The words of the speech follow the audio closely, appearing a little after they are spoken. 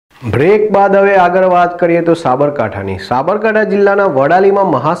Break બાદ હવે આગળ વાત કરીએ તો સાબરકાંઠાની। સાબરકાંઠા જિલ્લાના વડાલીમાં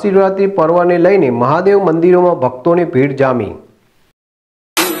મહાશિવરાત્રી પર્વને લઈને મહાદેવ મંદિરોમાં ભક્તોની ભીડ જામી।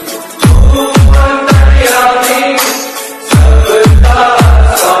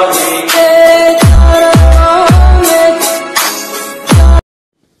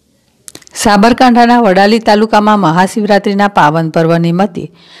 સાબરકાંઠાના વડાલી તાલુકામાં મહાશિવરાત્રિના પાવન પર્વ નિમિત્તે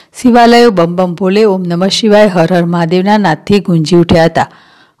શિવાલયો બમ બમ ભોલે ઓમ નમઃ શિવાય હર હર મહાદેવના નાદથી ગુંજી ઉઠ્યા હતા।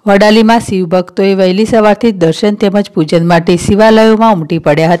 વડાલીમાં શિવ ભક્તોએ વહેલી સવારથી દર્શન તેમજ પૂજન માટે શિવાલયોમાં ઉમટી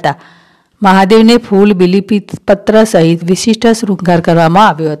પડ્યા હતા। મહાદેવને ફૂલ બીલીપત્ર સહિત વિશિષ્ટ શૃંગાર કરવામાં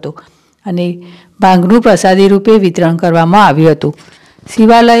આવ્યો હતો અને ભાંગનું પ્રસાદી રૂપે વિતરણ કરવામાં આવ્યું હતું।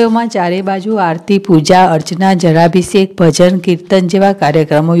 શિવાલયોમાં ચારે બાજુ આરતી, પૂજા અર્ચના, જળાભિષેક, ભજન, કીર્તન જેવા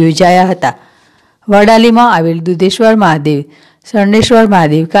કાર્યક્રમો યોજાયા હતા। વડાલીમાં આવેલ દુધેશ્વર મહાદેવ, શરણેશ્વર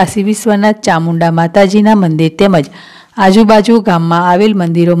મહાદેવ, કાશી વિશ્વનાથ, ચામુંડા માતાજીના મંદિર તેમજ આજુબાજુ ગામમાં આવેલ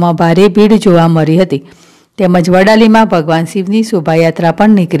મંદિરોમાં ભારે ભીડ જોવા મળી હતી। તેમજ વડાલીમાં ભગવાન શિવની શોભાયાત્રા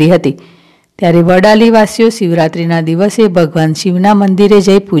પણ નીકળી હતી। ત્યારે વડાલીવાસીઓ શિવરાત્રિના દિવસે ભગવાન શિવના મંદિરે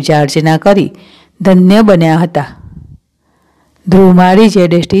જઈ પૂજા અર્ચના કરી ધન્ય બન્યા હતા। ધ્રુવ માળી,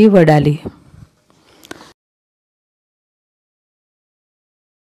 ZSTV વડાલી।